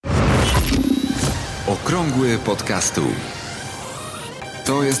Okrągły podcastu.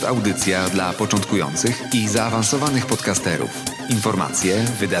 To jest audycja dla początkujących i zaawansowanych podcasterów. Informacje,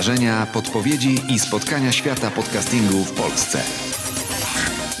 wydarzenia, podpowiedzi i spotkania świata podcastingu w Polsce.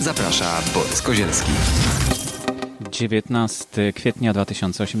 Zaprasza Borys Kozielski. 19 kwietnia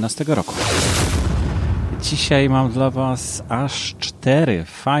 2018 roku. Dzisiaj mam dla Was aż 4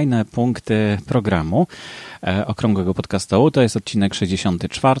 fajne punkty programu Okrągłego Podcastu. To jest odcinek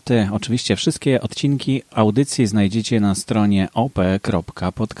 64. Oczywiście wszystkie odcinki audycji znajdziecie na stronie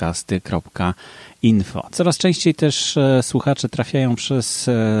op.podcasty.info. Coraz częściej też słuchacze trafiają przez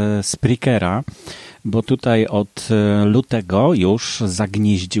Spreakera, bo tutaj od lutego już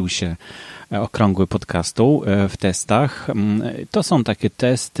zagnieździł się Okrągły Podcastu w testach. To są takie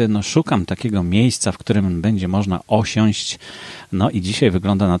testy, szukam takiego miejsca, w którym będzie można osiąść. I dzisiaj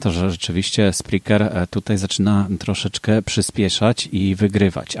wygląda na to, że rzeczywiście Spreaker tutaj zaczyna troszeczkę przyspieszać i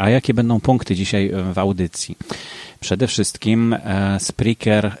wygrywać. A jakie będą punkty dzisiaj w audycji? Przede wszystkim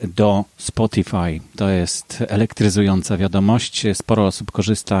Spreaker do Spotify. To jest elektryzująca wiadomość. Sporo osób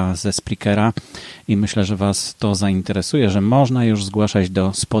korzysta ze Spreakera i myślę, że Was to zainteresuje, że można już zgłaszać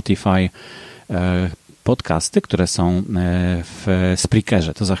do Spotify podcasty, które są w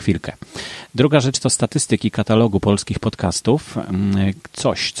Spreakerze. To za chwilkę. Druga rzecz to statystyki katalogu polskich podcastów.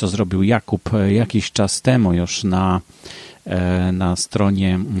 Coś, co zrobił Jakub jakiś czas temu już na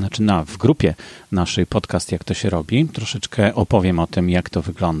stronie, w grupie naszej podcast, jak to się robi. Troszeczkę opowiem o tym, jak to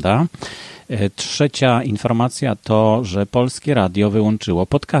wygląda. Trzecia informacja to, że Polskie Radio wyłączyło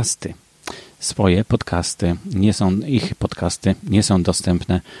podcasty. Swoje podcasty, ich podcasty nie są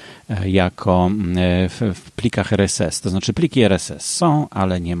dostępne jako w plikach RSS. To znaczy pliki RSS są,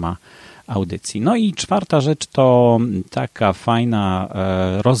 ale nie ma audycji. I czwarta rzecz to taka fajna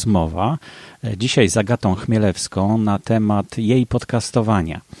rozmowa dzisiaj z Agatą Chmielewską na temat jej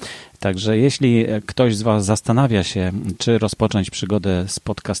podcastowania. Także jeśli ktoś z Was zastanawia się, czy rozpocząć przygodę z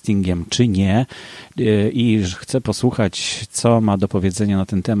podcastingiem, czy nie i chce posłuchać, co ma do powiedzenia na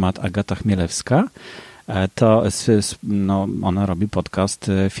ten temat Agata Chmielewska, to ona robi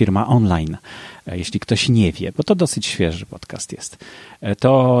podcast Firma Online. Jeśli ktoś nie wie, bo to dosyć świeży podcast jest,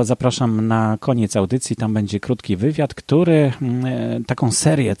 to zapraszam na koniec audycji. Tam będzie krótki wywiad, taką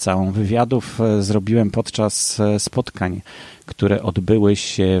serię całą wywiadów zrobiłem podczas spotkań, które odbyły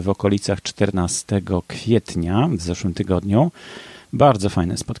się w okolicach 14 kwietnia w zeszłym tygodniu. Bardzo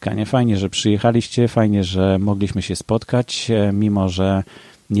fajne spotkanie. Fajnie, że przyjechaliście, fajnie, że mogliśmy się spotkać, mimo że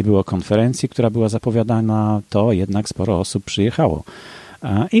nie było konferencji, która była zapowiadana, to jednak sporo osób przyjechało.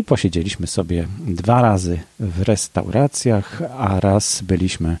 I posiedzieliśmy sobie 2 razy w restauracjach, a raz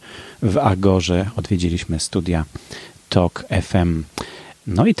byliśmy w Agorze, odwiedziliśmy studia Talk FM.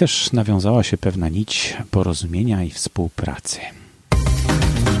 I też nawiązała się pewna nić porozumienia i współpracy.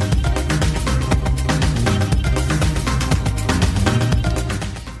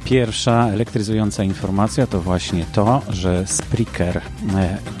 Pierwsza elektryzująca informacja to właśnie to, że Spreaker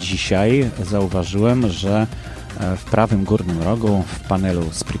dzisiaj zauważyłem, że w prawym górnym rogu w panelu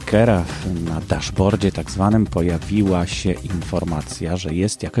Spreakera na dashboardzie tak zwanym pojawiła się informacja, że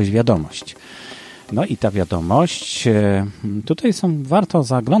jest jakaś wiadomość. I ta wiadomość, tutaj warto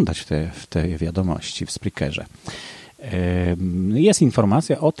zaglądać w te wiadomości w Spreakerze. Jest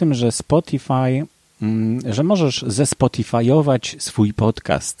informacja o tym, że że możesz zespotifyować swój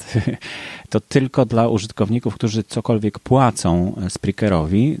podcast. To tylko dla użytkowników, którzy cokolwiek płacą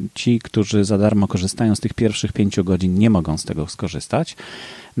Spreakerowi. Ci, którzy za darmo korzystają z tych pierwszych 5 godzin, nie mogą z tego skorzystać.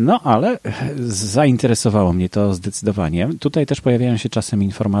 Ale zainteresowało mnie to zdecydowanie. Tutaj też pojawiają się czasem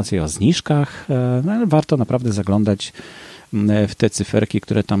informacje o zniżkach, ale warto naprawdę zaglądać w te cyferki,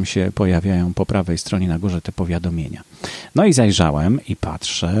 które tam się pojawiają po prawej stronie na górze, te powiadomienia. I zajrzałem i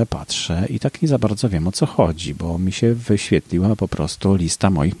patrzę i tak nie za bardzo wiem, o co chodzi, bo mi się wyświetliła po prostu lista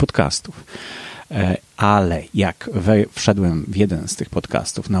moich podcastów. Ale jak wszedłem w jeden z tych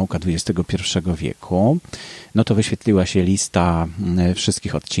podcastów, Nauka XXI wieku, to wyświetliła się lista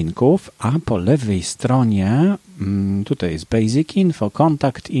wszystkich odcinków, a po lewej stronie tutaj jest Basic Info,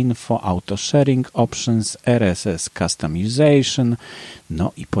 Contact Info, Auto Sharing Options, RSS Customization,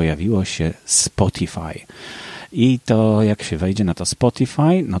 i pojawiło się Spotify. I to jak się wejdzie na to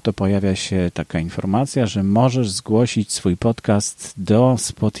Spotify, to pojawia się taka informacja, że możesz zgłosić swój podcast do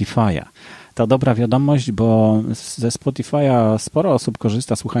Spotify'a. To dobra wiadomość, bo ze Spotify'a sporo osób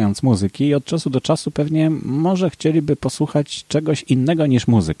korzysta słuchając muzyki i od czasu do czasu pewnie może chcieliby posłuchać czegoś innego niż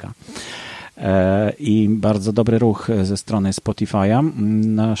muzyka. I bardzo dobry ruch ze strony Spotify'a.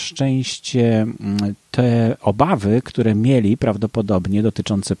 Na szczęście te obawy, które mieli prawdopodobnie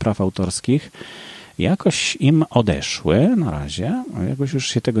dotyczące praw autorskich, jakoś im odeszły na razie, jakoś już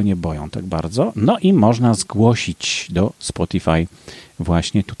się tego nie boją tak bardzo. No i można zgłosić do Spotify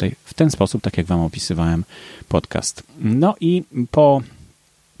właśnie tutaj w ten sposób, tak jak wam opisywałem podcast. No i po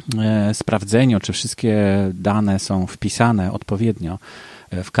sprawdzeniu, czy wszystkie dane są wpisane odpowiednio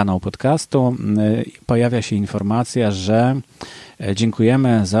w kanał podcastu, pojawia się informacja, że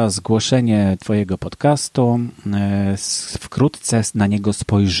dziękujemy za zgłoszenie twojego podcastu, wkrótce na niego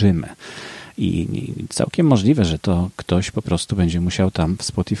spojrzymy. I całkiem możliwe, że to ktoś po prostu będzie musiał tam w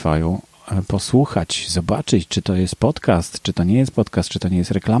Spotify'u posłuchać, zobaczyć, czy to jest podcast, czy to nie jest podcast, czy to nie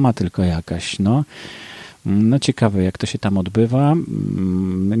jest reklama tylko jakaś. No ciekawe, jak to się tam odbywa.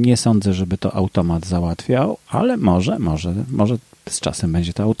 Nie sądzę, żeby to automat załatwiał, ale może z czasem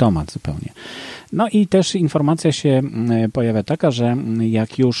będzie to automat zupełnie. No i też informacja się pojawia taka, że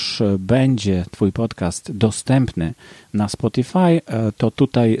jak już będzie twój podcast dostępny na Spotify, to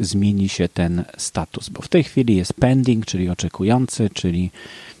tutaj zmieni się ten status, bo w tej chwili jest pending, czyli oczekujący, czyli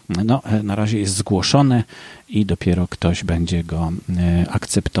na razie jest zgłoszony i dopiero ktoś będzie go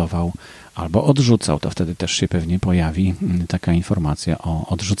akceptował albo odrzucał, to wtedy też się pewnie pojawi taka informacja o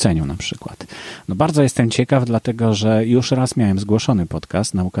odrzuceniu na przykład. Bardzo jestem ciekaw, dlatego że już raz miałem zgłoszony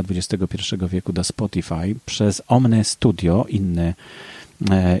podcast Nauka XXI wieku do Spotify przez Omny Studio,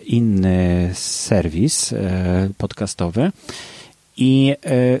 inny serwis podcastowy. I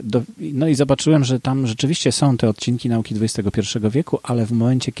zobaczyłem, że tam rzeczywiście są te odcinki Nauki XXI wieku, ale w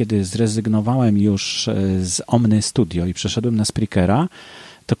momencie, kiedy zrezygnowałem już z Omny Studio i przeszedłem na Spreakera,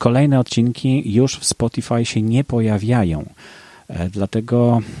 to kolejne odcinki już w Spotify się nie pojawiają.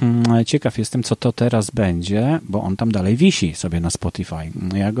 Dlatego ciekaw jestem, co to teraz będzie, bo on tam dalej wisi sobie na Spotify.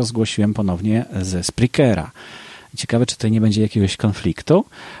 Ja go zgłosiłem ponownie ze Spreakera. Ciekawe, czy tutaj nie będzie jakiegoś konfliktu,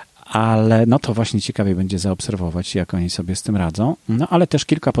 ale to właśnie ciekawie będzie zaobserwować, jak oni sobie z tym radzą. Ale też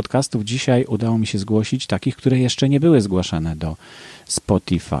kilka podcastów dzisiaj udało mi się zgłosić, takich, które jeszcze nie były zgłaszane do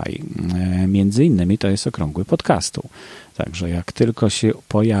Spotify. Między innymi to jest Okrągły Podcastu. Także jak tylko się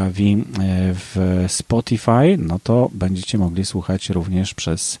pojawi w Spotify, to będziecie mogli słuchać również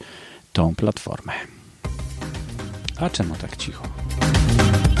przez tą platformę. A czemu tak cicho?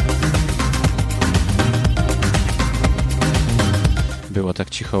 Było tak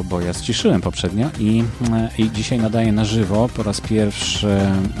cicho, bo ja ściszyłem poprzednio i dzisiaj nadaję na żywo po raz pierwszy,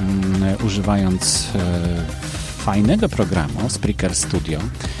 używając fajnego programu Spreaker Studio.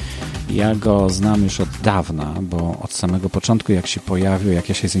 Ja go znam już od dawna, bo od samego początku, jak się pojawił, jak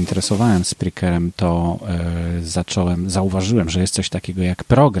ja się zainteresowałem Spreakerem, to zauważyłem, że jest coś takiego jak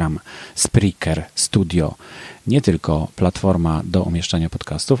program Spreaker Studio. Nie tylko platforma do umieszczania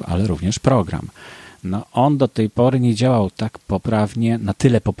podcastów, ale również program. On do tej pory nie działał tak poprawnie, na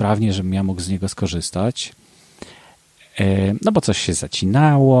tyle poprawnie, żebym ja mógł z niego skorzystać. Bo coś się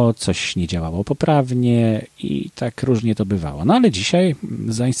zacinało, coś nie działało poprawnie i tak różnie to bywało. Ale dzisiaj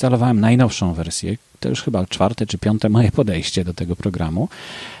zainstalowałem najnowszą wersję. To już chyba 4. czy 5. moje podejście do tego programu.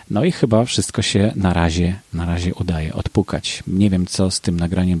 I chyba wszystko się na razie udaje odpukać. Nie wiem, co z tym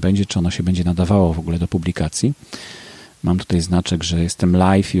nagraniem będzie, czy ono się będzie nadawało w ogóle do publikacji. Mam tutaj znaczek, że jestem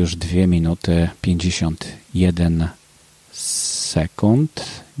live już 2 minuty 51 sekund.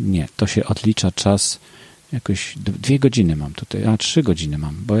 Nie, to się odlicza czas jakoś 2 godziny mam tutaj, 3 godziny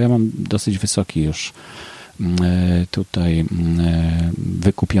mam, bo ja mam dosyć wysoki już tutaj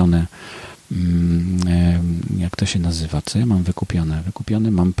wykupione, jak to się nazywa, co ja mam wykupione?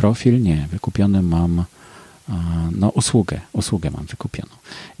 Wykupiony mam profil? Nie, wykupiony mam usługę mam wykupioną.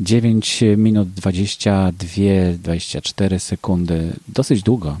 9 minut 24 sekundy. Dosyć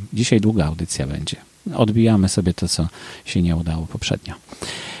długo. Dzisiaj długa audycja będzie. Odbijamy sobie to, co się nie udało poprzednio.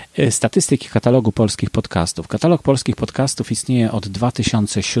 Statystyki katalogu polskich podcastów. Katalog polskich podcastów istnieje od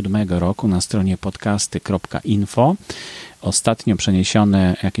 2007 roku na stronie podcasty.info. Ostatnio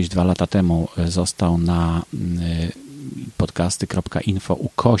przeniesiony jakieś 2 lata temu został na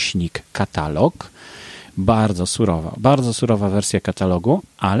podcasty.info/katalog. Bardzo surowa wersja katalogu,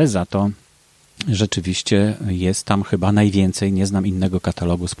 ale za to rzeczywiście jest tam chyba najwięcej. Nie znam innego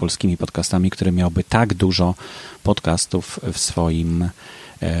katalogu z polskimi podcastami, który miałby tak dużo podcastów w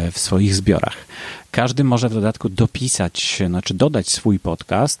swoich zbiorach. Każdy może w dodatku dodać swój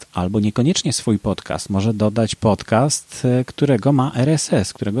podcast, albo niekoniecznie swój podcast. Może dodać podcast, którego ma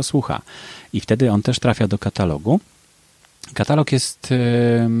RSS, którego słucha. I wtedy on też trafia do katalogu. Katalog jest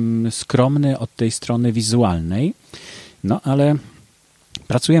skromny od tej strony wizualnej, ale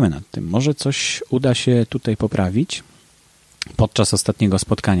pracujemy nad tym. Może coś uda się tutaj poprawić. Podczas ostatniego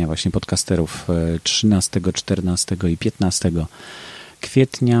spotkania właśnie podcasterów 13, 14 i 15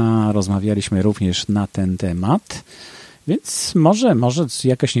 kwietnia rozmawialiśmy również na ten temat Więc może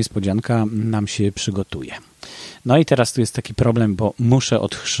jakaś niespodzianka nam się przygotuje. No i teraz tu jest taki problem, bo muszę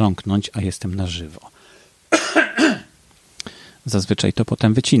odchrząknąć, a jestem na żywo. Zazwyczaj to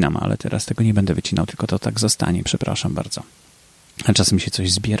potem wycinam, ale teraz tego nie będę wycinał, tylko to tak zostanie. Przepraszam bardzo. A czasem się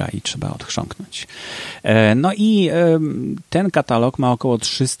coś zbiera i trzeba odchrząknąć. No i ten katalog ma około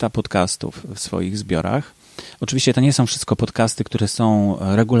 300 podcastów w swoich zbiorach. Oczywiście to nie są wszystko podcasty, które są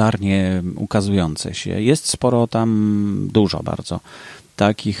regularnie ukazujące się. Jest sporo tam, dużo bardzo,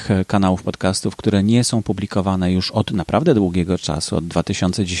 takich kanałów podcastów, które nie są publikowane już od naprawdę długiego czasu, od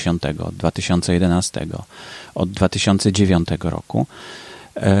 2010, od 2011, od 2009 roku.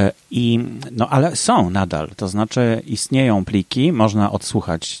 Ale są nadal, to znaczy istnieją pliki, można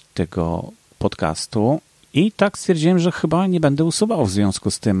odsłuchać tego podcastu i tak stwierdziłem, że chyba nie będę usuwał w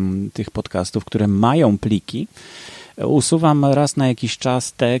związku z tym tych podcastów, które mają pliki. Usuwam raz na jakiś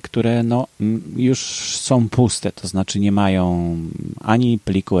czas te, które już są puste, to znaczy nie mają ani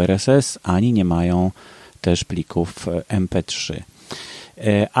pliku RSS, ani nie mają też plików MP3.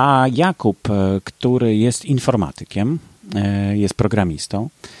 A Jakub, który jest informatykiem, jest programistą,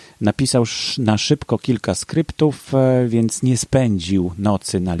 napisał na szybko kilka skryptów, więc nie spędził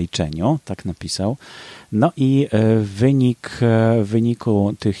nocy na liczeniu, tak napisał. No i w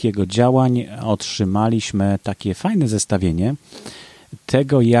wyniku tych jego działań otrzymaliśmy takie fajne zestawienie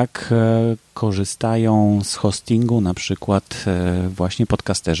tego, jak korzystają z hostingu na przykład właśnie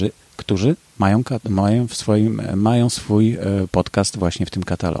podcasterzy, którzy mają swój podcast właśnie w tym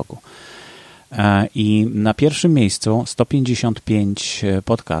katalogu. I na pierwszym miejscu 155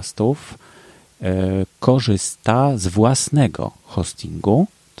 podcastów korzysta z własnego hostingu,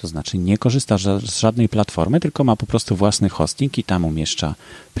 to znaczy nie korzysta z żadnej platformy, tylko ma po prostu własny hosting i tam umieszcza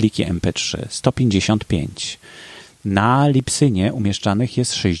pliki MP3. 155. Na Libsynie umieszczanych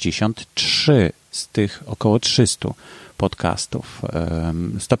jest 63 z tych około 300 podcastów.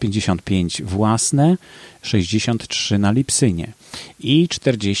 155 własne, 63 na Libsynie i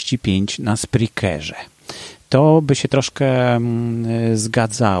 45 na Spreakerze. To by się troszkę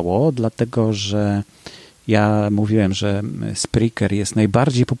zgadzało, dlatego że ja mówiłem, że Spreaker jest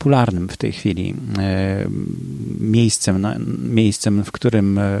najbardziej popularnym w tej chwili miejscem, w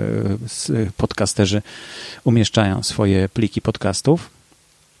którym podcasterzy umieszczają swoje pliki podcastów.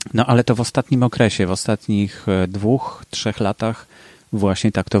 No ale to w ostatnim okresie, w ostatnich 2-3 latach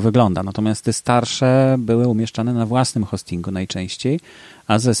właśnie tak to wygląda. Natomiast te starsze były umieszczane na własnym hostingu najczęściej,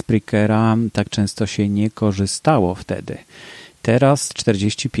 a ze Spreakera tak często się nie korzystało wtedy. Teraz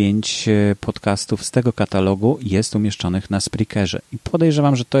 45 podcastów z tego katalogu jest umieszczonych na Spreakerze. I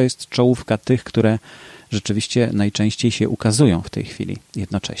podejrzewam, że to jest czołówka tych, które rzeczywiście najczęściej się ukazują w tej chwili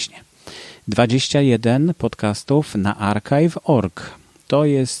jednocześnie. 21 podcastów na archive.org. To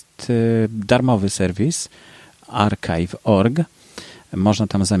jest darmowy serwis archive.org. Można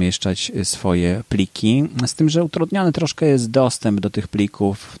tam zamieszczać swoje pliki, z tym, że utrudniony troszkę jest dostęp do tych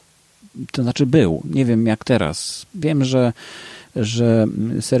plików. To znaczy był, nie wiem jak teraz. Wiem, że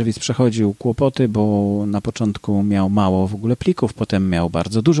serwis przechodził kłopoty, bo na początku miał mało w ogóle plików, potem miał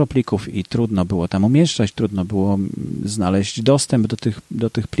bardzo dużo plików i trudno było tam umieszczać, trudno było znaleźć dostęp do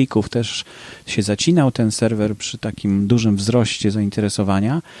tych plików. Też się zacinał ten serwer przy takim dużym wzroście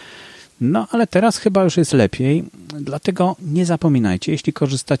zainteresowania. No, ale teraz chyba już jest lepiej, dlatego nie zapominajcie, jeśli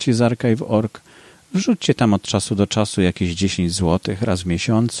korzystacie z archive.org, wrzućcie tam od czasu do czasu jakieś 10 zł, raz w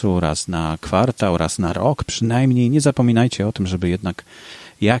miesiącu, raz na kwartał, raz na rok przynajmniej. Nie zapominajcie o tym, żeby jednak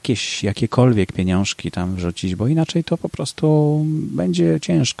jakiekolwiek pieniążki tam wrzucić, bo inaczej to po prostu będzie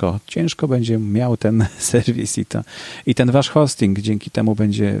ciężko. Ciężko będzie miał ten serwis i ten wasz hosting. Dzięki temu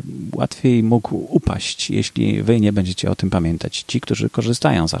będzie łatwiej mógł upaść, jeśli wy nie będziecie o tym pamiętać. Ci, którzy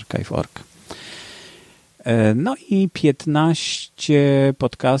korzystają z archive.org. No i 15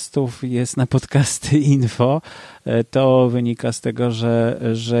 podcastów jest na podcasty info. To wynika z tego,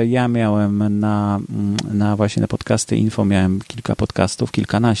 że ja miałem właśnie na podcasty info miałem kilka podcastów,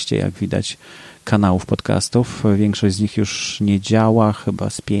 kilkanaście, jak widać, kanałów podcastów. Większość z nich już nie działa, chyba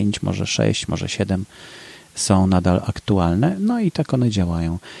z 5, może 6, może 7 są nadal aktualne. No i tak one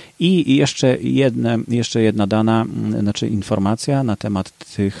działają. I jeszcze jedna dana, znaczy informacja na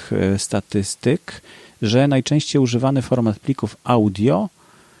temat tych statystyk, że najczęściej używany format plików audio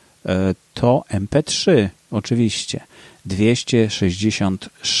to MP3, oczywiście.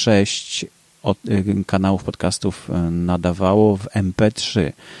 266 kanałów podcastów nadawało w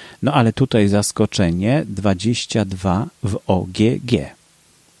MP3. No ale tutaj zaskoczenie, 22 w OGG.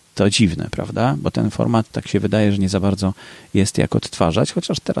 To dziwne, prawda? Bo ten format tak się wydaje, że nie za bardzo jest jak odtwarzać,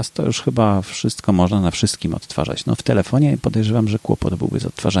 chociaż teraz to już chyba wszystko można na wszystkim odtwarzać. No w telefonie podejrzewam, że kłopot byłby z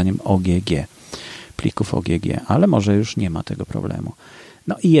odtwarzaniem OGG. plików OGG, ale może już nie ma tego problemu.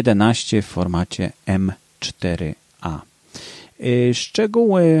 No i 11 w formacie M4A.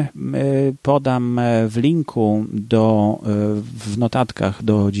 Szczegóły podam w linku w notatkach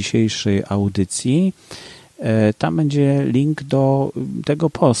do dzisiejszej audycji. Tam będzie link do tego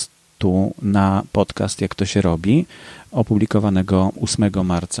postu na podcast, jak to się robi, opublikowanego 8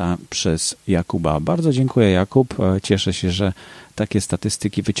 marca przez Jakuba. Bardzo dziękuję, Jakub. Cieszę się, że takie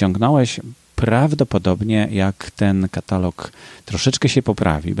statystyki wyciągnąłeś. Prawdopodobnie jak ten katalog troszeczkę się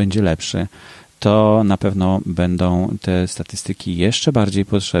poprawi, będzie lepszy, to na pewno będą te statystyki jeszcze bardziej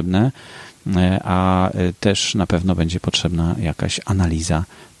potrzebne, a też na pewno będzie potrzebna jakaś analiza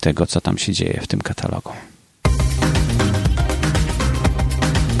tego, co tam się dzieje w tym katalogu.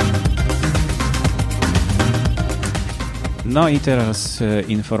 No i teraz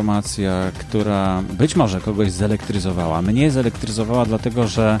informacja, która być może kogoś zelektryzowała. Mnie zelektryzowała dlatego,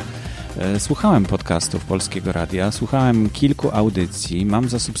 że słuchałem podcastów Polskiego Radia, słuchałem kilku audycji, mam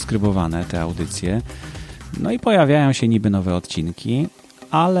zasubskrybowane te audycje, no i pojawiają się niby nowe odcinki,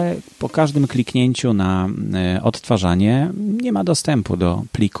 ale po każdym kliknięciu na odtwarzanie nie ma dostępu do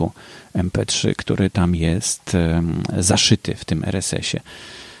pliku MP3, który tam jest zaszyty w tym RSS-ie.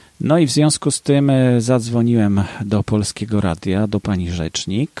 No i w związku z tym zadzwoniłem do Polskiego Radia, do pani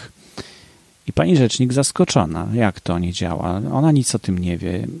rzecznik i pani rzecznik zaskoczona, jak to nie działa. Ona nic o tym nie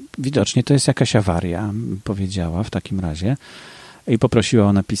wie. Widocznie to jest jakaś awaria, powiedziała w takim razie i poprosiła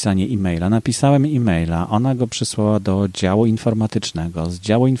o napisanie e-maila. Napisałem e-maila, ona go przysłała do działu informatycznego. Z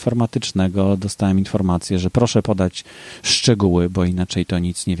działu informatycznego dostałem informację, że proszę podać szczegóły, bo inaczej to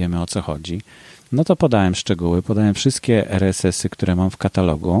nic nie wiemy, o co chodzi. No to podałem szczegóły, podałem wszystkie RSS-y, które mam w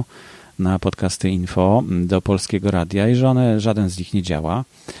katalogu na podcasty info do Polskiego Radia i że żaden z nich nie działa.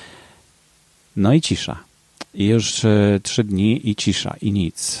 No i cisza. I już 3 dni i cisza i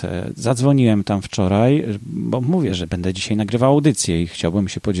nic. Zadzwoniłem tam wczoraj, bo mówię, że będę dzisiaj nagrywał audycję i chciałbym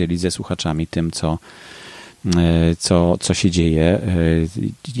się podzielić ze słuchaczami tym, co się dzieje,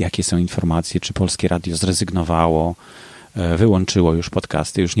 jakie są informacje, czy Polskie Radio zrezygnowało, wyłączyło już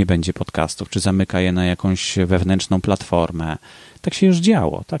podcasty, już nie będzie podcastów, czy zamyka je na jakąś wewnętrzną platformę. Tak się już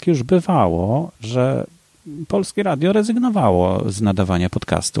działo, tak już bywało, że Polskie Radio rezygnowało z nadawania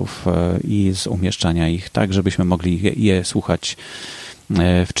podcastów i z umieszczania ich tak, żebyśmy mogli je słuchać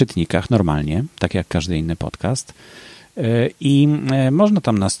w czytnikach normalnie, tak jak każdy inny podcast. I można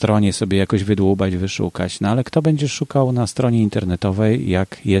tam na stronie sobie jakoś wydłubać, wyszukać, no ale kto będzie szukał na stronie internetowej,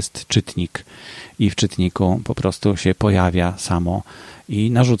 jak jest czytnik i w czytniku po prostu się pojawia samo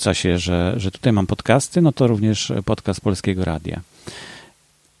i narzuca się, że tutaj mam podcasty, no to również podcast Polskiego Radia.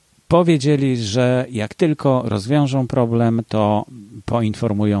 Powiedzieli, że jak tylko rozwiążą problem, to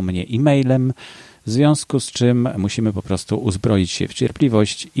poinformują mnie e-mailem, w związku z czym musimy po prostu uzbroić się w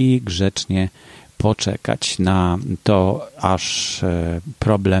cierpliwość i grzecznie poczekać na to, aż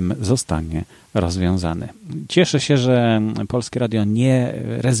problem zostanie rozwiązany. Cieszę się, że Polskie Radio nie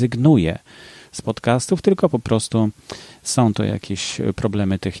rezygnuje z podcastów, tylko po prostu są to jakieś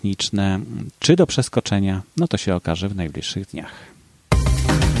problemy techniczne. Czy do przeskoczenia? No to się okaże w najbliższych dniach.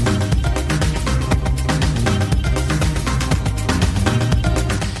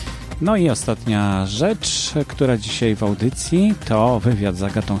 No i ostatnia rzecz, która dzisiaj w audycji, to wywiad z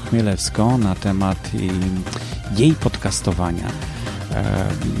Agatą Chmielewską na temat jej podcastowania.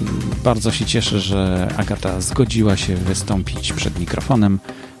 Bardzo się cieszę, że Agata zgodziła się wystąpić przed mikrofonem.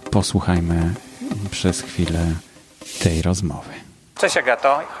 Posłuchajmy przez chwilę tej rozmowy. Cześć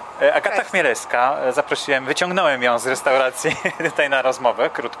Agato. Agata Chmielewska, wyciągnąłem ją z restauracji tutaj na rozmowę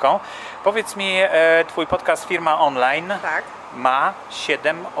krótką. Powiedz mi, twój podcast Firma Online ma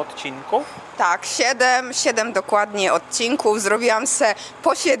 7 odcinków? Tak, 7 dokładnie odcinków. Zrobiłam se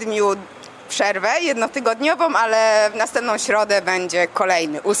po 7 przerwę jednotygodniową, ale w następną środę będzie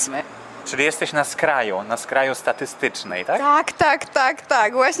kolejny, 8. Czyli jesteś na skraju statystycznej, tak?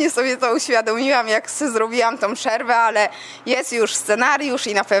 Tak. Właśnie sobie to uświadomiłam, jak sobie zrobiłam tą przerwę, ale jest już scenariusz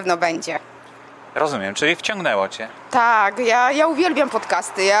i na pewno będzie. Rozumiem, czyli wciągnęło cię. Tak, ja uwielbiam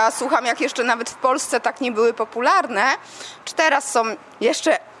podcasty. Ja słucham, jak jeszcze nawet w Polsce tak nie były popularne, czy teraz są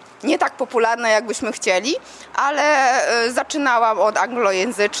jeszcze nie tak popularne, jakbyśmy chcieli, ale zaczynałam od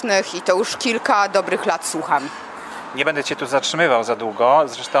anglojęzycznych i to już kilka dobrych lat słucham. Nie będę cię tu zatrzymywał za długo.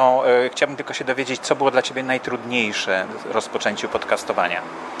 Zresztą chciałbym tylko się dowiedzieć, co było dla ciebie najtrudniejsze w rozpoczęciu podcastowania.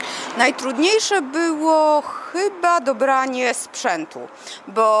 Najtrudniejsze było chyba dobranie sprzętu,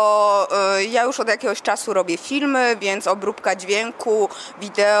 bo ja już od jakiegoś czasu robię filmy, więc obróbka dźwięku,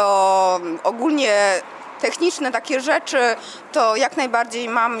 wideo, ogólnie techniczne takie rzeczy to jak najbardziej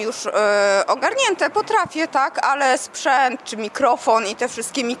mam już ogarnięte, potrafię, tak, ale sprzęt czy mikrofon i te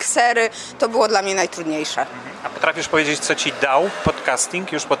wszystkie miksery to było dla mnie najtrudniejsze. A potrafisz powiedzieć, co ci dał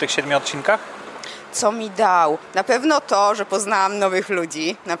podcasting już po tych 7 odcinkach? Co mi dał? Na pewno to, że poznałam nowych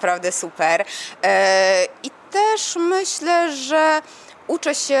ludzi, naprawdę super. I też myślę, że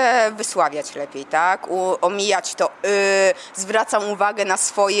uczę się wysławiać lepiej, tak? Omijać to zwracam uwagę na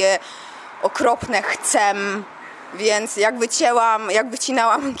swoje okropne chcę, więc jak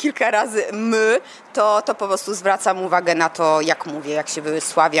wycinałam kilka razy to po prostu zwracam uwagę na to, jak mówię, jak się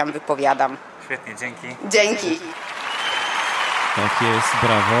wysławiam, wypowiadam. Świetnie, dzięki. Dzięki. Tak jest,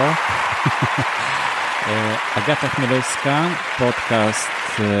 brawo. Agata Chmielewska, podcast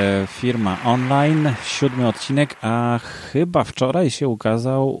Firma Online, 7 odcinek, a chyba wczoraj się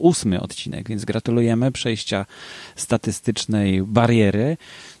ukazał 8 odcinek, więc gratulujemy przejścia statystycznej bariery,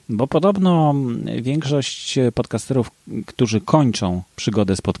 bo podobno większość podcasterów, którzy kończą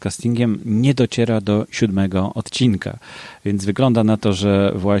przygodę z podcastingiem, nie dociera do 7 odcinka, więc wygląda na to,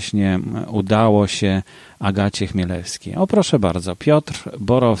 że właśnie udało się Agacie Chmielewskiej. O, proszę bardzo, Piotr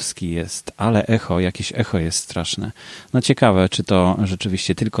Borowski jest, ale jakieś echo jest straszne. No ciekawe, czy to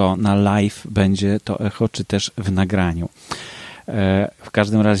rzeczywiście tylko na live będzie to echo, czy też w nagraniu. W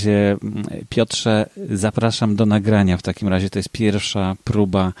każdym razie, Piotrze, zapraszam do nagrania. W takim razie to jest pierwsza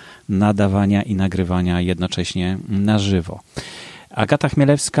próba nadawania i nagrywania jednocześnie na żywo. Agata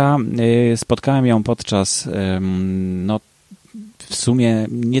Chmielewska, spotkałem ją podczas w sumie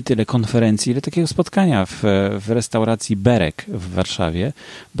nie tyle konferencji, ile takiego spotkania w restauracji Berek w Warszawie.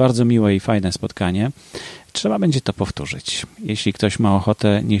 Bardzo miłe i fajne spotkanie. Trzeba będzie to powtórzyć. Jeśli ktoś ma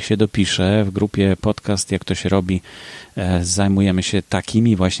ochotę, niech się dopisze. W grupie podcast Jak to się robi zajmujemy się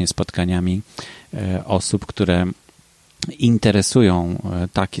takimi właśnie spotkaniami osób, które interesują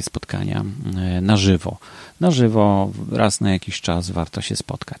takie spotkania na żywo. Na żywo raz na jakiś czas warto się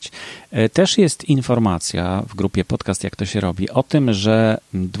spotkać. Też jest informacja w grupie podcast Jak to się robi o tym, że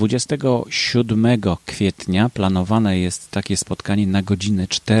 27 kwietnia planowane jest takie spotkanie na godzinę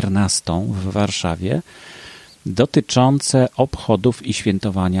 14 w Warszawie dotyczące obchodów i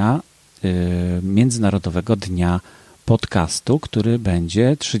świętowania Międzynarodowego Dnia Podcastu, który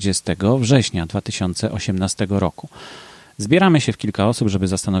będzie 30 września 2018 roku. Zbieramy się w kilka osób, żeby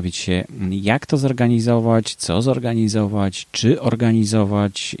zastanowić się, jak to zorganizować, co zorganizować, czy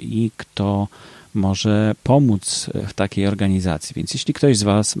organizować i kto może pomóc w takiej organizacji. Więc jeśli ktoś z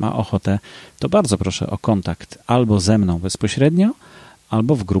Was ma ochotę, to bardzo proszę o kontakt albo ze mną bezpośrednio,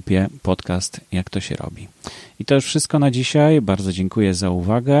 albo w grupie podcast Jak to się robi. I to już wszystko na dzisiaj. Bardzo dziękuję za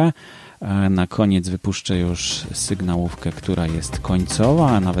uwagę. Na koniec wypuszczę już sygnałówkę, która jest końcowa,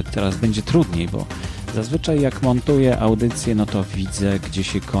 a nawet teraz będzie trudniej, bo zazwyczaj jak montuję audycję, no to widzę, gdzie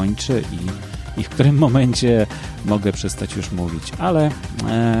się kończy i w którym momencie mogę przestać już mówić. Ale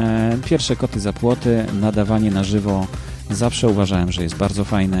pierwsze koty za płoty, nadawanie na żywo zawsze uważałem, że jest bardzo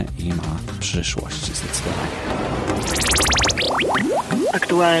fajne i ma przyszłość zdecydowanie.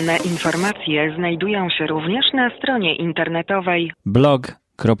 Aktualne informacje znajdują się również na stronie internetowej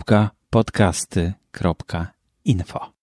blog.podcasty.info